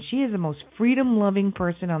 Capricorn. She is the most freedom-loving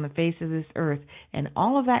person on the face of this earth. And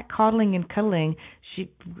all of that coddling and cuddling,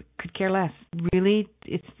 she could care less. Really,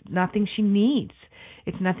 it's nothing she needs.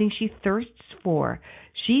 It's nothing she thirsts for.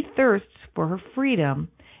 She thirsts for her freedom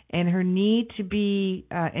and her need to be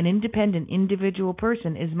an independent, individual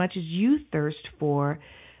person as much as you thirst for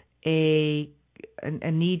a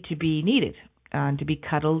need to be needed. To be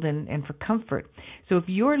cuddled and for comfort. So if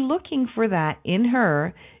you're looking for that in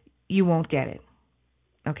her, you won't get it.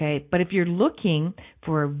 Okay? But if you're looking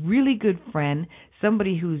for a really good friend,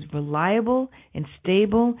 somebody who's reliable and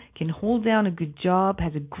stable, can hold down a good job,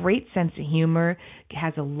 has a great sense of humor,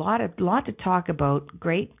 has a lot to talk about,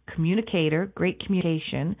 great communicator, great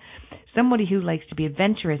communication, somebody who likes to be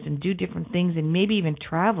adventurous and do different things and maybe even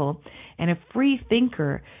travel, and a free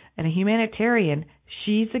thinker and a humanitarian,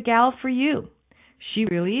 she's a gal for you. She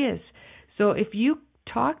really is. So if you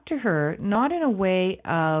talk to her, not in a way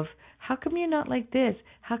of, how come you're not like this?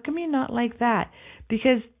 How come you're not like that?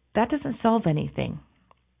 Because that doesn't solve anything,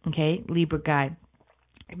 okay, Libra guy.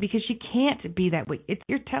 Because she can't be that way.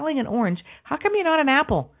 You're telling an orange, how come you're not an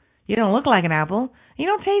apple? You don't look like an apple. You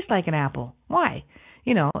don't taste like an apple. Why?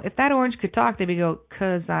 You know, if that orange could talk, they'd go,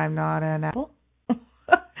 'cause I'm not an apple.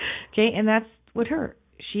 Okay, and that's with her.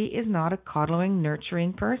 She is not a coddling,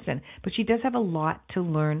 nurturing person, but she does have a lot to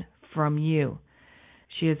learn from you.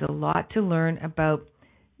 She has a lot to learn about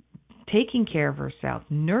taking care of herself,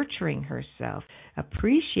 nurturing herself,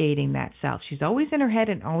 appreciating that self. She's always in her head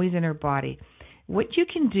and always in her body. What you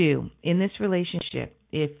can do in this relationship,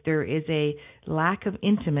 if there is a lack of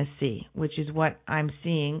intimacy, which is what I'm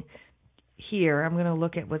seeing here, I'm going to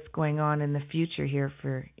look at what's going on in the future here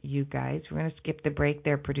for you guys. We're going to skip the break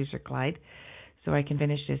there, Producer Clyde, so I can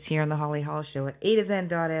finish this here on the Holly Hall Show at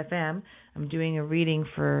A2Zen.fm. I'm doing a reading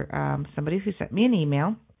for somebody who sent me an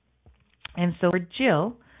email. And so for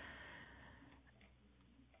Jill,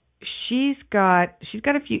 she's got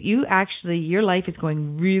a few. Your life is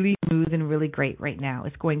going really smooth and really great right now.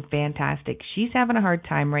 It's going fantastic. She's having a hard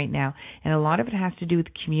time right now, and a lot of it has to do with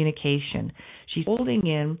communication. She's holding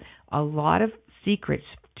in a lot of secrets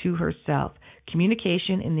to herself.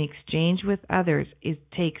 Communication in the exchange with others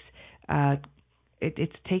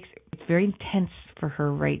it's very intense for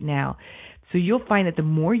her right now. So you'll find that the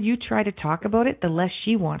more you try to talk about it, the less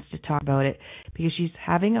she wants to talk about it, because she's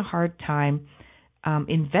having a hard time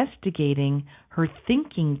investigating her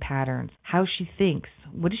thinking patterns, how she thinks.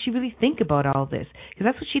 What does she really think about all this? Because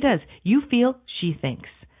that's what she does. You feel, she thinks.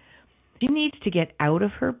 She needs to get out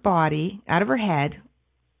of her body, out of her head,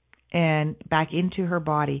 and back into her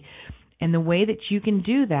body. And the way that you can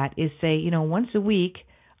do that is say, once a week,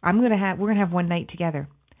 we're gonna have one night together,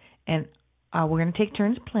 and we're gonna take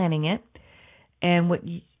turns planning it, and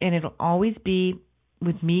it'll always be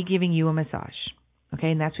with me giving you a massage, okay?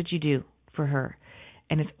 And that's what you do for her,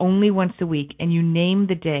 and it's only once a week, and you name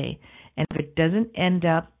the day, and if it doesn't end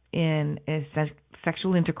up in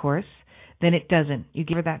sexual intercourse, then it doesn't. You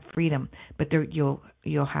give her that freedom, but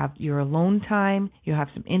you'll have your alone time. You'll have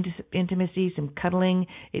some intimacy, some cuddling.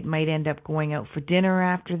 It might end up going out for dinner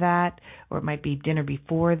after that, or it might be dinner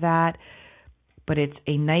before that. But it's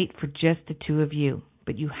a night for just the two of you.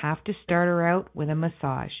 but you have to start her out with a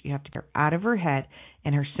massage. You have to get her out of her head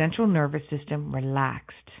and her central nervous system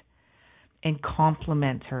relaxed. And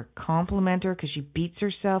compliment her because she beats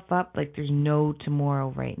herself up like there's no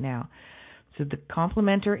tomorrow right now. So the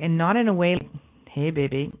compliment her, and not in a way like, hey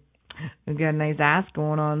baby, you got a nice ass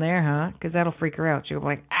going on there, huh? Because that'll freak her out. She'll be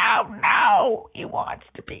like, oh no, he wants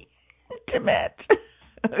to be intimate.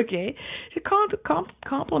 Okay, so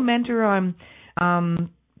compliment her on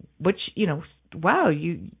which, wow,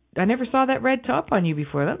 I never saw that red top on you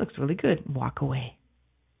before. That looks really good. Walk away.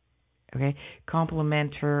 Okay,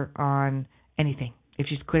 compliment her on anything. If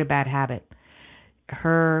she's quit a bad habit,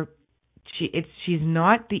 she's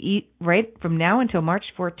not right from now until March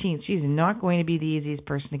 14th. She's not going to be the easiest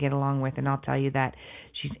person to get along with, and I'll tell you that.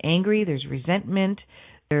 She's angry. There's resentment.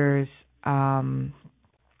 There's and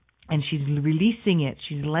she's releasing it.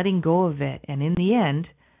 She's letting go of it, and in the end,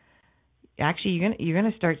 actually, you're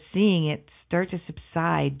gonna start seeing it start to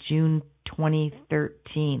subside June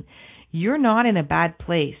 2013. You're not in a bad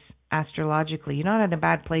place. Astrologically, you're not in a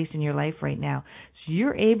bad place in your life right now. So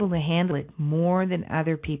you're able to handle it more than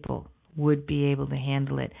other people would be able to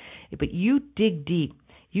handle it. But you dig deep.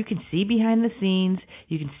 You can see behind the scenes.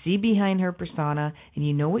 You can see behind her persona, and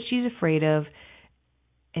you know what she's afraid of,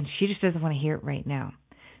 and she just doesn't want to hear it right now.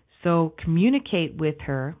 So communicate with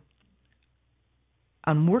her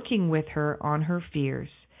on working with her on her fears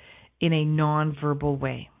in a nonverbal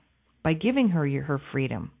way by giving her her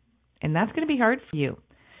freedom. And that's going to be hard for you,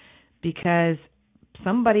 because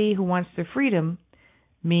somebody who wants their freedom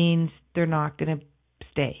means they're not going to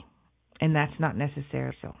stay, and that's not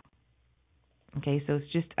necessarily so. Okay, so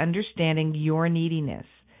it's just understanding your neediness,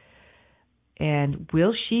 and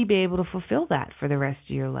will she be able to fulfill that for the rest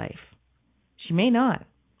of your life? She may not.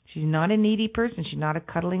 She's not a needy person. She's not a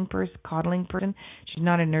coddling person. She's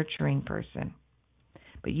not a nurturing person.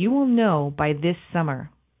 But you will know by this summer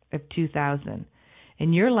of 2000,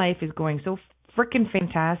 and your life is going so freaking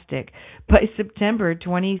fantastic. By September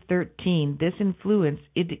 2013, this influence,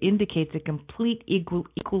 it indicates a complete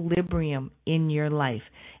equilibrium in your life.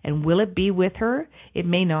 And will it be with her? It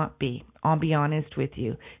may not be. I'll be honest with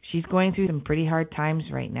you. She's going through some pretty hard times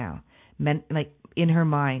right now. Like in her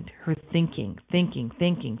mind, her thinking.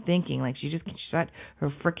 Like she just shut her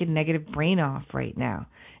freaking negative brain off right now.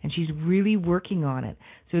 And she's really working on it.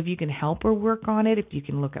 So if you can help her work on it, if you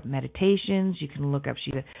can look up meditations, you can look up,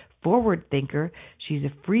 she's a forward thinker, she's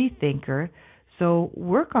a free thinker. So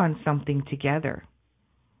work on something together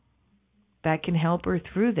that can help her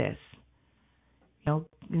through this.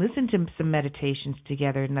 Listen to some meditations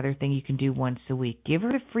together, another thing you can do once a week. Give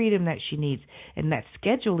her the freedom that she needs, and that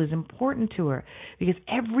schedule is important to her, because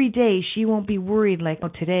every day she won't be worried like, oh,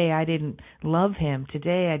 today I didn't love him,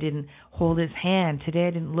 today I didn't hold his hand, today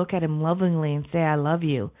I didn't look at him lovingly and say I love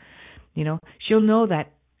you. She'll know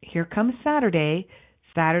that here comes Saturday.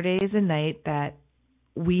 Saturday is a night that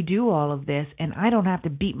we do all of this, and I don't have to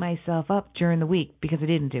beat myself up during the week because I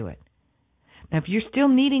didn't do it. Now, if you're still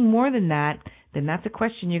needing more than that, then that's a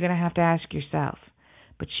question you're going to have to ask yourself.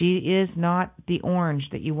 But she is not the orange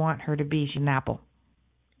that you want her to be. She's an apple.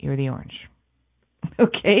 You're the orange.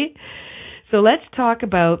 Okay? So let's talk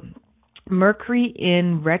about Mercury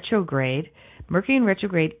in retrograde. Mercury in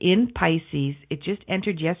retrograde in Pisces. It just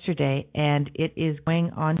entered yesterday, and it is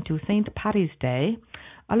going on to St. Patty's Day.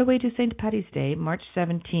 All the way to St. Patty's Day, March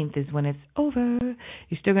 17th is when it's over.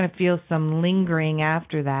 You're still going to feel some lingering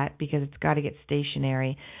after that because it's got to get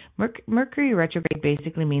stationary. Mercury retrograde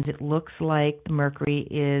basically means it looks like the Mercury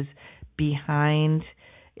is behind,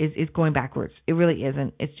 is going backwards. It really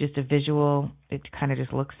isn't. It's just a visual. It kind of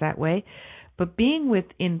just looks that way. But being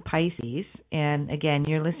within Pisces, and again,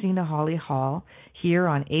 you're listening to Holly Hall here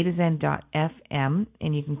on A to Zen.fm,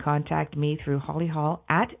 and you can contact me through Holly Hall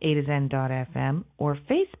at A to Zen.fm or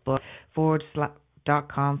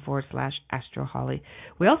Facebook.com/Astro Holly.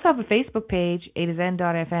 We also have a Facebook page, A to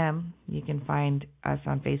Zen.fm. You can find us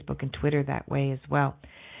on Facebook and Twitter that way as well.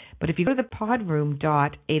 But if you go to the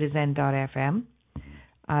podroom.A2Zen.fm,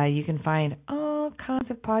 you can find all kinds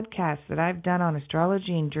of podcasts that I've done on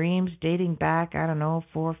astrology and dreams dating back, 4,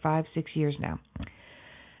 5, 6 years now.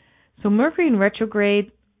 So Mercury in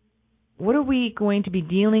retrograde, what are we going to be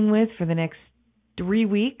dealing with for the next 3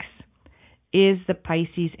 weeks is the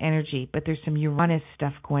Pisces energy, but there's some Uranus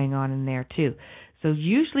stuff going on in there too. So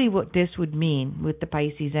usually what this would mean with the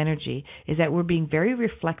Pisces energy is that we're being very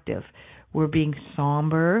reflective. We're being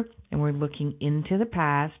somber, and we're looking into the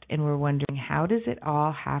past, and we're wondering, how does it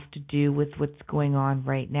all have to do with what's going on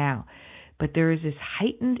right now? But there is this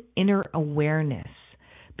heightened inner awareness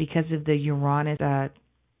because of the Uranus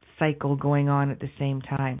cycle going on at the same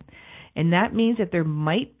time. And that means that there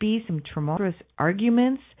might be some tumultuous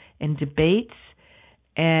arguments and debates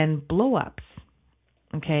and blow-ups,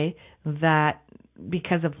 okay, that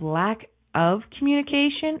because of lack of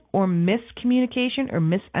communication or miscommunication or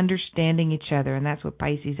misunderstanding each other, and that's what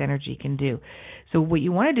Pisces energy can do. So what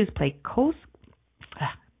you want to do is pay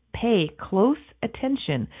close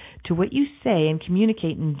attention to what you say and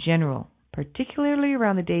communicate in general, particularly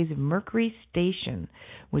around the days of Mercury station,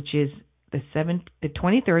 which is the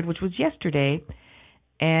 23rd, which was yesterday,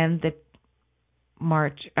 and the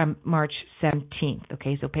March 17th.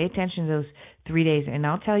 Okay, so pay attention to those 3 days, and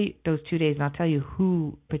I'll tell you those 2 days, and I'll tell you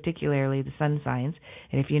who particularly the sun signs,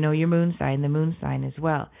 and if you know your moon sign, the moon sign as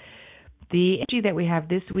well. The energy that we have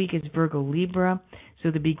this week is Virgo Libra.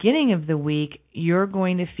 So the beginning of the week, you're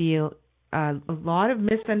going to feel a lot of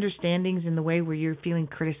misunderstandings in the way where you're feeling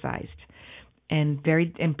criticized, and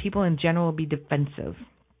people in general will be defensive,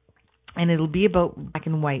 and it'll be about black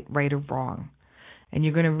and white, right or wrong. And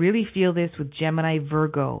you're going to really feel this with Gemini,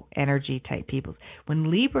 Virgo energy type people. When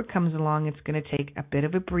Libra comes along, it's going to take a bit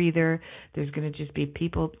of a breather. There's going to just be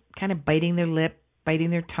people kind of biting their lip, biting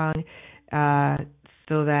their tongue,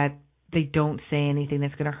 so that they don't say anything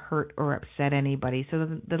that's going to hurt or upset anybody. So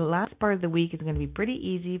the last part of the week is going to be pretty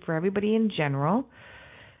easy for everybody in general.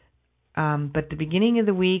 But the beginning of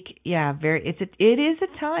the week, it is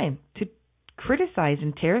a time to criticize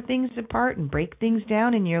and tear things apart and break things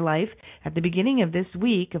down in your life at the beginning of this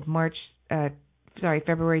week of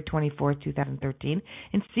February 24th, 2013,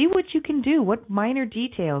 and see what you can do. What minor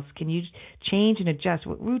details can you change and adjust?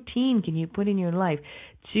 What routine can you put in your life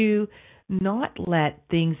to not let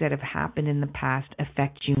things that have happened in the past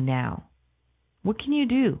affect you now? What can you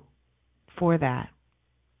do for that?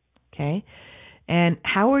 Okay? And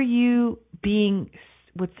how are you being,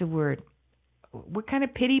 what kind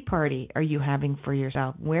of pity party are you having for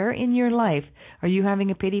yourself? Where in your life are you having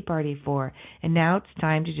a pity party for? And now it's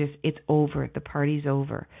time to it's over. The party's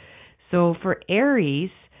over. So for Aries,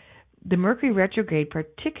 the Mercury retrograde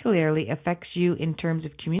particularly affects you in terms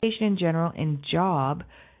of communication in general and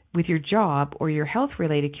with your job or your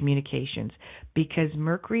health-related communications, because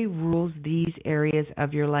Mercury rules these areas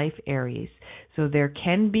of your life, Aries. So there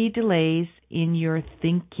can be delays in your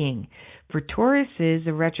thinking. For Tauruses,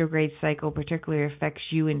 the retrograde cycle particularly affects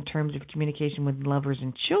you in terms of communication with lovers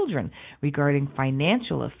and children regarding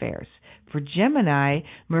financial affairs. For Gemini,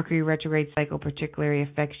 Mercury retrograde cycle particularly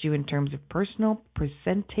affects you in terms of personal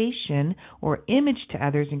presentation or image to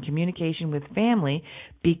others and communication with family,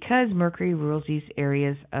 because Mercury rules these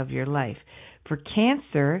areas of your life. For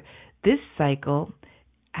Cancer, this cycle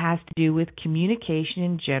has to do with communication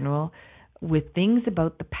in general, with things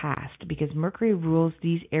about the past, because Mercury rules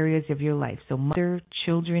these areas of your life. So mother,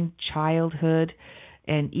 children, childhood,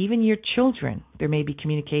 and even your children. There may be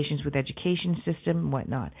communications with education system and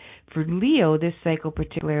whatnot. For Leo, this cycle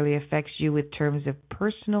particularly affects you with terms of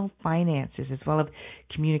personal finances, as well as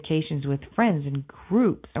communications with friends and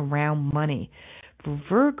groups around money. For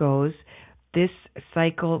Virgos, this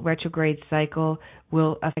retrograde cycle,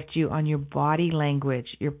 will affect you on your body language,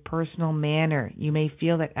 your personal manner. You may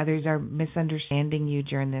feel that others are misunderstanding you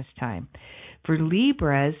during this time. For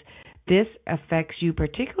Libras, this affects you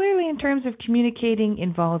particularly in terms of communicating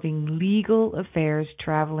involving legal affairs,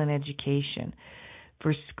 travel, and education.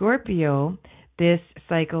 For Scorpio, this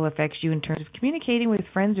cycle affects you in terms of communicating with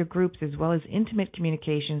friends or groups, as well as intimate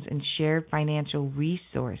communications and shared financial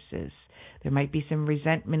resources. There might be some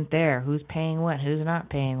resentment there. Who's paying what? Who's not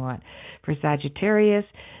paying what? For Sagittarius,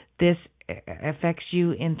 this affects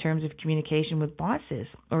you in terms of communication with bosses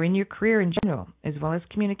or in your career in general, as well as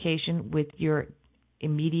communication with your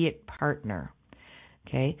immediate partner.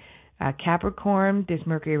 Okay. Capricorn, this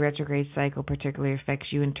Mercury retrograde cycle particularly affects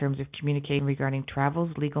you in terms of communicating regarding travels,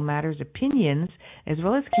 legal matters, opinions, as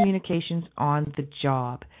well as communications on the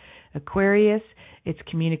job. Aquarius, it's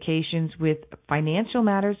communications with financial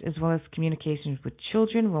matters, as well as communications with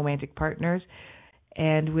children, romantic partners.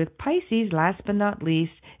 And with Pisces, last but not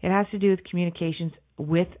least, it has to do with communications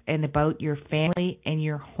with and about your family and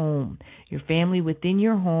your home. Your family within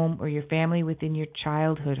your home, or your family within your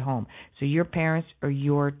childhood home. So your parents or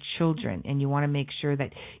your children. And you want to make sure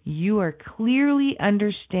that you are clearly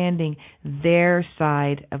understanding their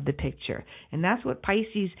side of the picture. And that's what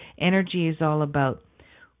Pisces energy is all about.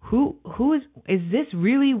 Who is this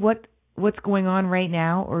really what's going on right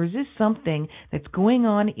now, or is this something that's going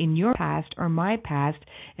on in your past or my past,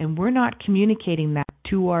 and we're not communicating that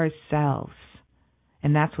to ourselves?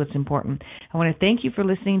 And that's what's important. I want to thank you for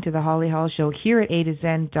listening to the Holly Hall Show here at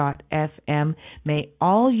A2Zen.fm. May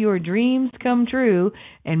all your dreams come true,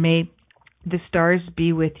 and may the stars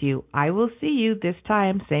be with you. I will see you this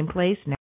time, same place, next